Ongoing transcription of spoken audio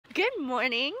Good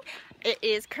morning. It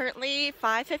is currently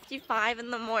 5:55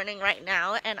 in the morning right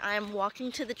now, and I'm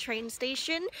walking to the train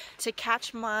station to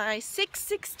catch my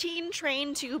 6:16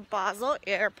 train to Basel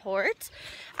Airport.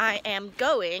 I am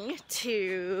going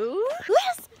to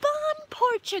Lisbon,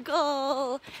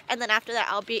 Portugal, and then after that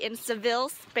I'll be in Seville,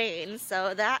 Spain,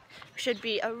 so that should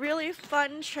be a really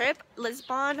fun trip.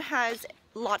 Lisbon has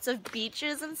lots of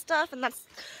beaches and stuff, and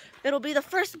it'll be the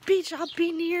first beach I'll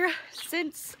be near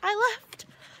since I left.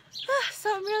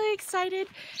 So I'm really excited,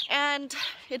 and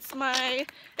I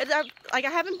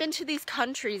haven't been to these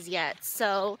countries yet,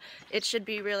 so it should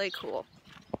be really cool.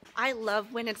 I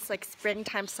love when it's like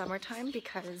springtime, summertime,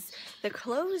 because the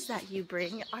clothes that you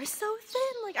bring are so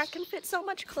thin. Like, I can fit so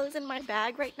much clothes in my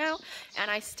bag right now,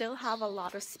 and I still have a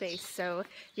lot of space, so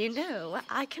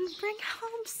I can bring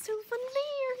home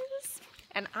souvenirs,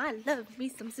 and I love me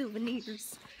some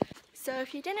souvenirs. So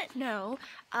if you didn't know,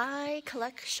 I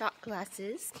collect shot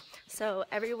glasses. So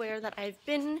everywhere that I've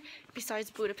been,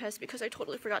 besides Budapest, because I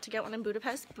totally forgot to get one in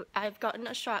Budapest, but I've gotten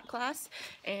a shot glass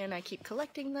and I keep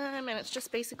collecting them, and it's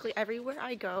just basically everywhere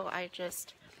I go, I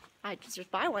just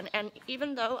buy one. And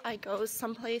even though I go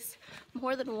someplace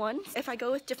more than once, if I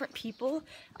go with different people,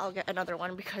 I'll get another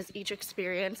one, because each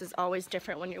experience is always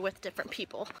different when you're with different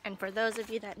people. And for those of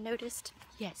you that noticed,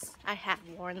 yes, I have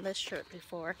worn this shirt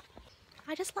before.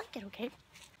 I just like it, okay?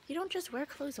 You don't just wear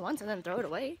clothes once and then throw it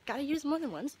away. Gotta use more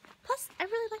than once. Plus, I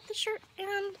really like the shirt,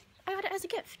 and I got it as a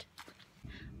gift.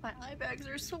 My eye bags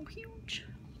are so huge.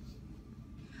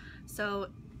 So,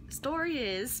 story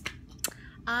is,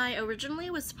 I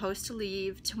originally was supposed to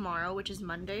leave tomorrow, which is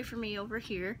Monday for me over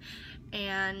here,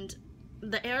 and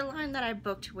the airline that I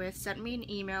booked with sent me an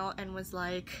email and was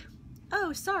like,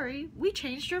 "Oh, sorry, we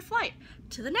changed your flight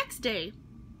to the next day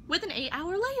with an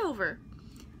 8-hour layover."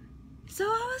 So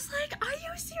I was like, are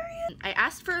you serious? I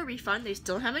asked for a refund. They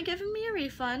still haven't given me a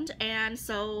refund, and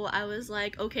so I was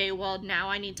like, okay, well, now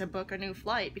I need to book a new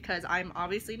flight, because I'm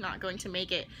obviously not going to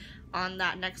make it on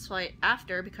that next flight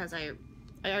after, because I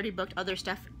already booked other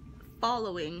stuff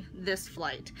following this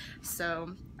flight.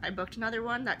 So I booked another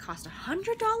one that cost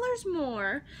 $100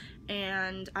 more,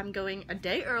 and I'm going a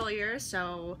day earlier,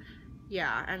 so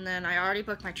yeah, and then I already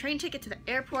booked my train ticket to the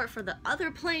airport for the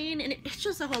other plane, and it's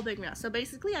just a whole big mess. So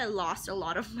basically I lost a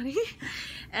lot of money,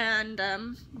 and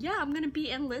yeah, I'm gonna be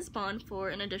in Lisbon for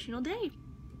an additional day.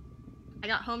 I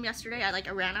got home yesterday, I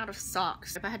ran out of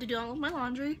socks. I had to do all of my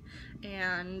laundry,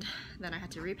 and then I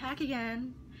had to repack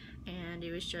again, and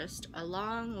it was just a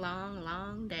long, long,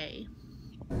 long day.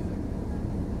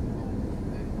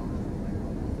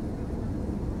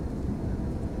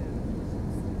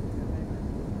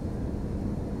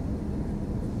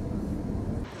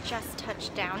 Just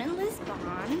touched down in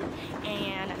Lisbon,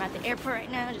 and I'm at the airport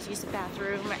right now. Just used the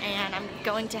bathroom, and I'm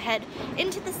going to head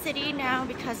into the city now,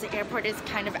 because the airport is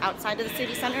kind of outside of the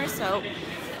city center. So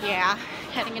yeah,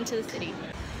 heading into the city.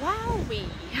 Wowee!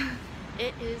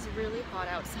 It is really hot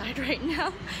outside right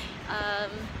now.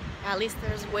 At least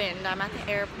there's wind. I'm at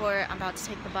the airport. I'm about to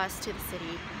take the bus to the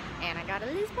city, and I got a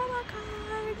Lisbon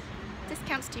card.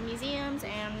 Discounts to museums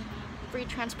and free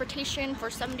transportation for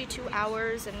 72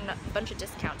 hours and a bunch of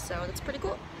discounts, so that's pretty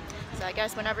cool. So I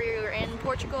guess whenever you're in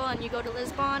Portugal and you go to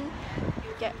Lisbon,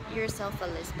 you get yourself a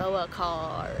Lisboa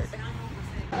card.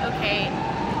 Okay,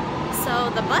 so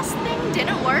the bus thing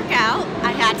didn't work out.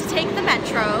 I had to take the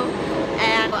metro,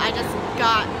 and I just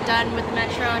got done with the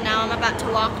metro, and now I'm about to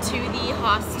walk to the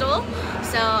hostel,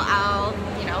 so I'll,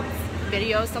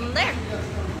 video some there.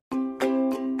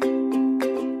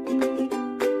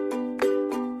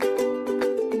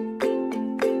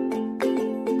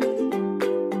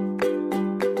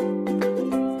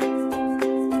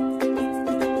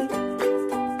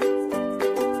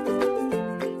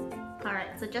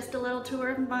 Just a little tour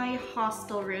of my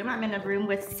hostel room. I'm in a room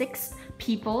with 6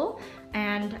 people,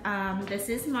 and this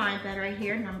is my bed right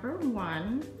here, number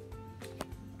 1.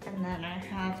 And then I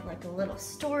have a little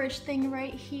storage thing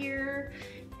right here,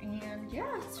 and yeah,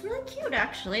 it's really cute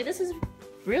actually. This is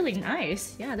really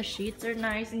nice. Yeah, the sheets are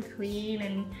nice and clean,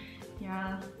 and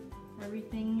yeah,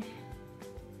 everything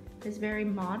is very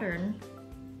modern.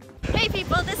 Hey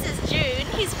people, this is June.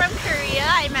 He's from Korea.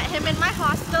 I met him in my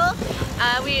hostel.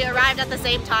 We arrived at the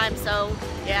same time, so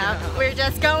yeah, we're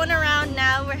just going around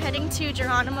now. We're heading to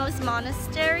Jeronimos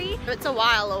Monastary. It's a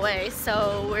while away,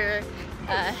 so we're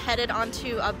headed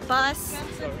onto a bus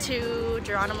to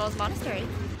Jeronimos Monastery.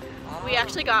 we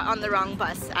actually got on the wrong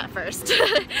bus at first.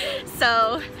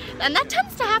 So, and that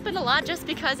tends to happen a lot just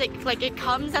because it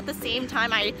comes at the same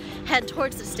time I head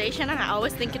towards the station, and I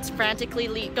always think it's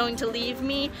frantically going to leave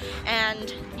me,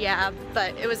 and yeah,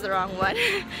 but it was the wrong one.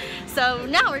 So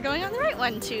now we're going on the right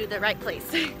one to the right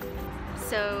place.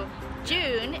 So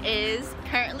June is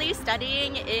currently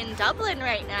studying in Dublin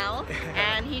right now,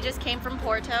 and he just came from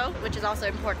Porto, which is also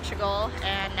in Portugal,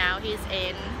 and now he's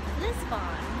in Lisbon.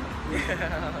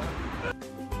 Yeah.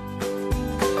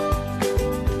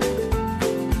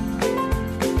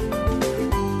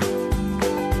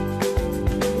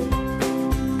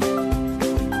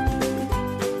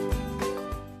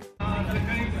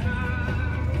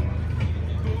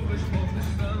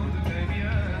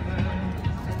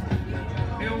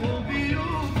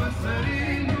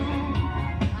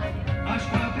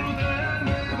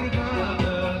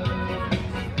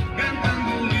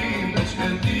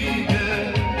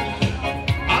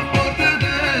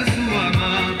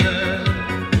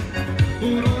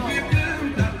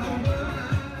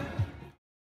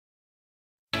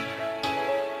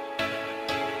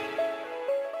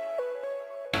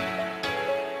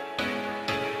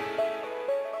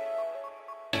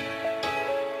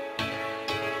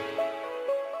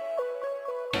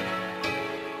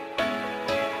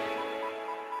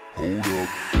 Hold up.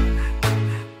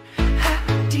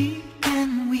 How deep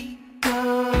can we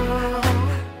go?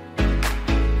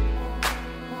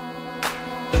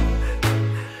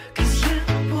 'Cause you're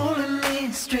pulling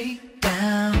me straight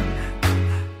down.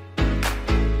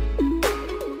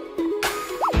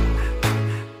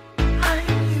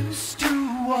 I'm used to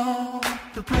all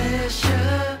the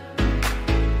pressure.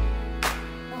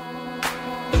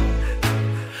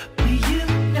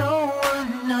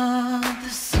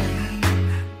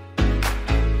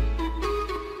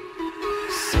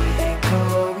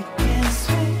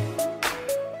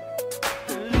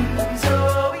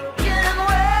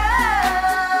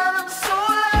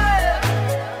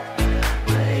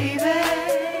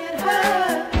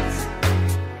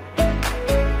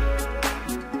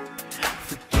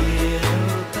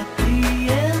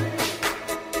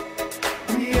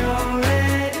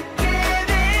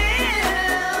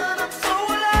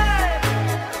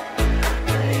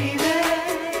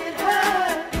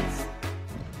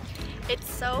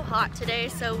 Hot today,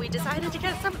 so we decided to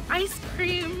get some ice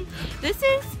cream. This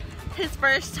is his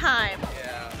first time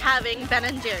having Ben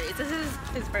 & Jerry's. This is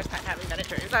his first time having Ben &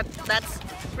 Jerry's. That's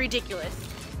ridiculous.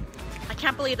 I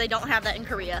can't believe they don't have that in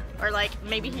Korea, or like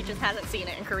maybe he just hasn't seen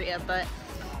it in Korea, but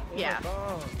yeah.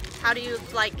 How do you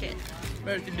like it?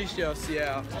 Very delicious,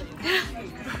 yeah.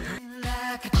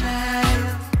 Like a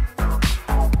child.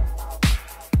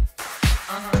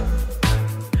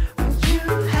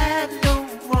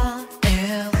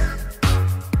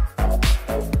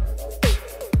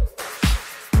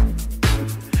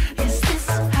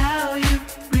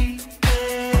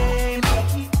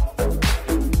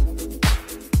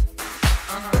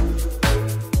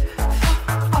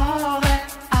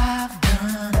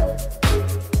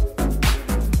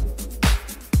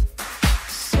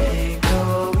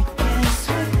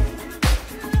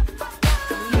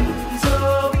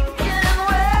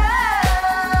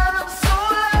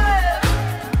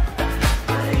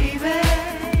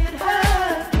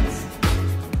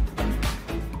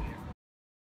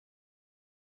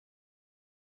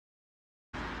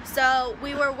 So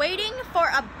we were waiting for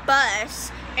a bus,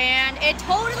 and it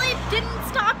totally didn't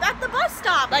stop at the bus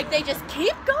stop. Like, they just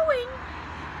keep going,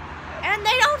 and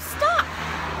they don't stop.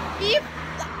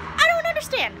 I don't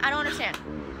understand. I don't understand.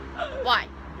 Why?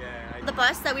 The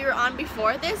bus that we were on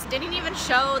before this didn't even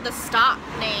show the stop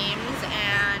names,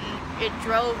 and it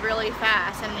drove really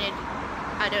fast, and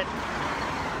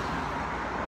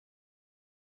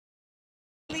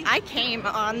I came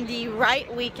on the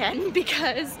right weekend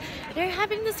because they're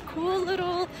having this cool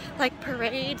little like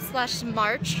parade /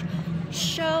 march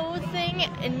show thing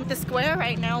in the square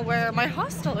right now where my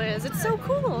hostel is. It's so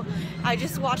cool. I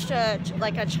just watched a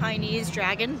Chinese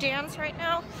dragon dance right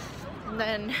now, and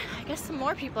then I guess some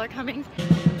more people are coming.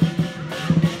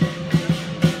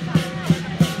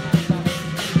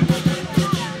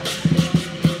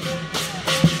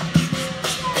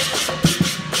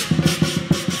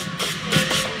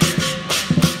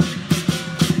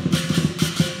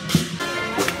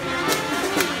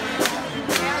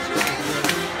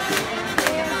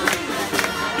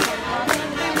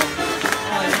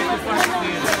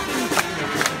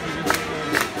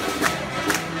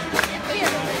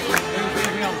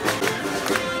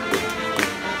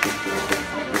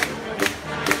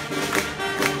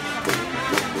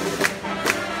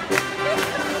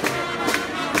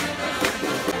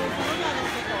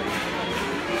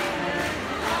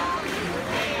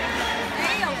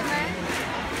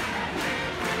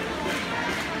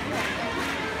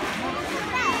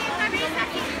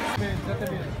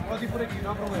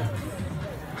 Got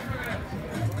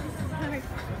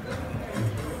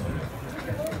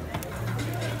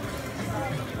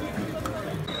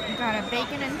a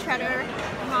bacon and cheddar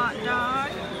hot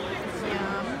dog.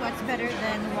 Yum. What's better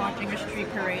than watching a street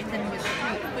parade than with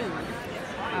street food?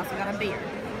 I also got a beer.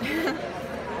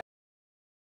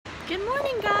 Good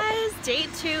morning, guys. Day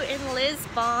 2 in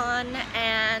Lisbon,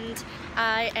 and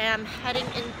I am heading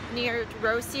in near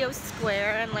Rocio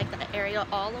Square and like the area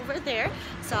all over there.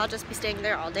 So I'll just be staying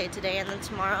there all day today, and then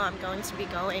tomorrow I'm going to be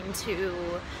going to,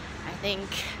 I think,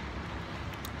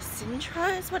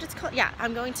 Sintra is what it's called. Yeah,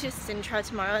 I'm going to Sintra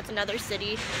tomorrow. It's another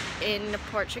city in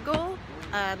Portugal.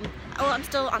 Well, I'm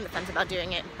still on the fence about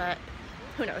doing it, but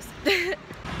who knows.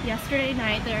 Yesterday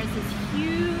night there was this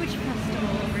huge festival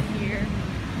over here.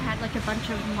 It had like a bunch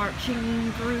of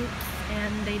marching groups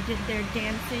and they did their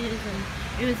dances,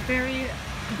 and it was very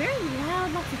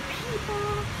loud, lots of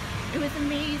people. It was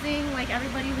amazing. Like,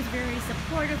 everybody was very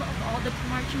supportive of all the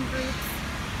marching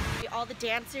groups. All the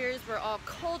dancers were all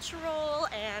cultural,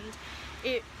 and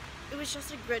it was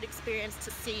just a good experience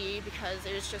to see because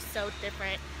it was just so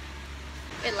different.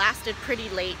 It lasted pretty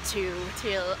late too,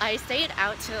 till I stayed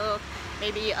out till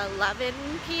maybe 11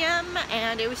 p.m.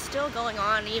 and it was still going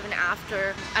on even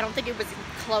after. I don't think it was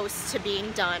close to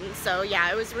being done. So yeah,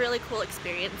 it was a really cool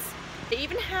experience. They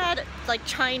even had like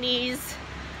Chinese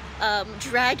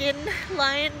dragon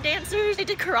lion dancers. They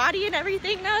did karate and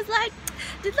everything, and I was like,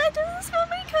 did they do this for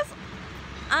me? Because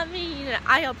I mean,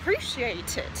 I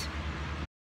appreciate it.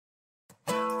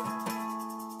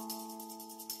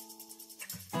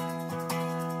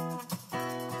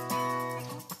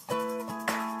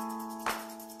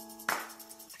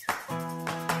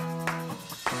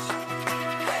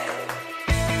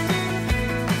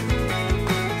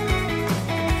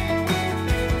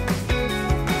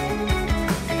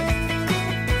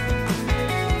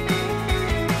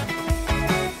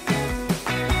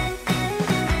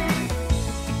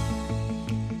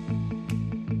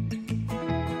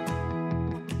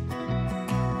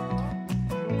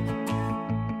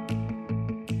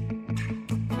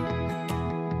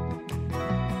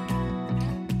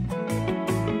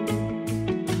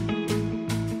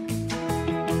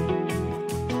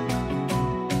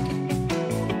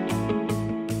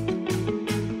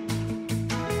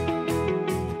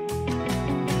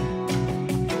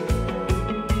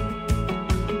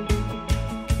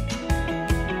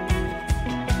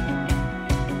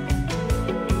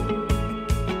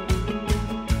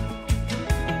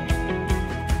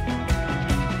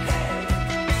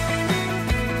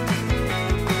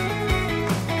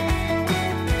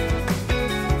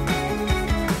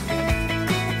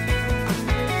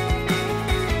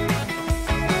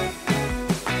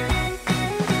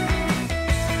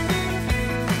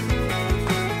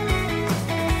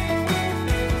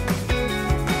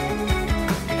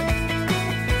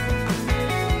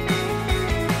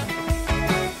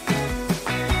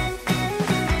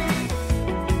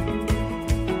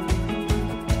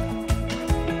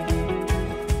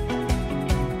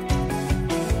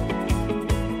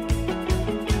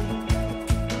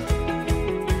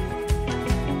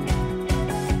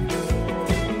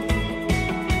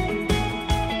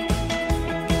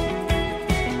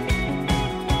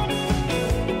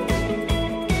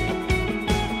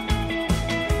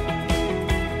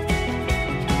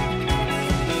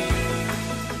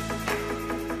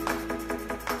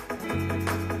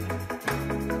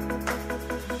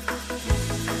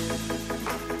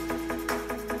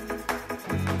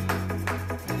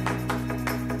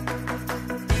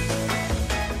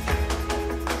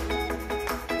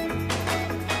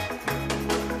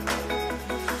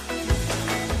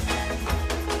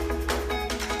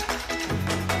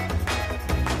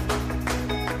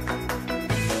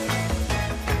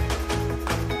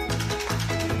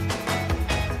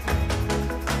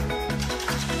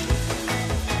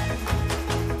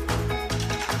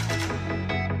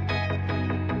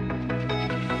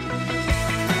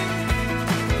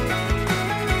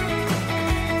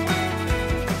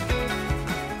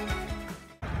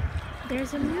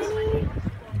 There's a mini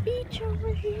beach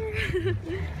over here.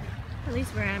 At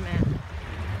least where I'm at.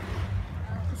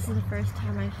 This is the first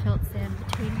time I felt sand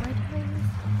between my toes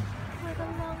for the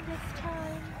longest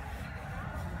time.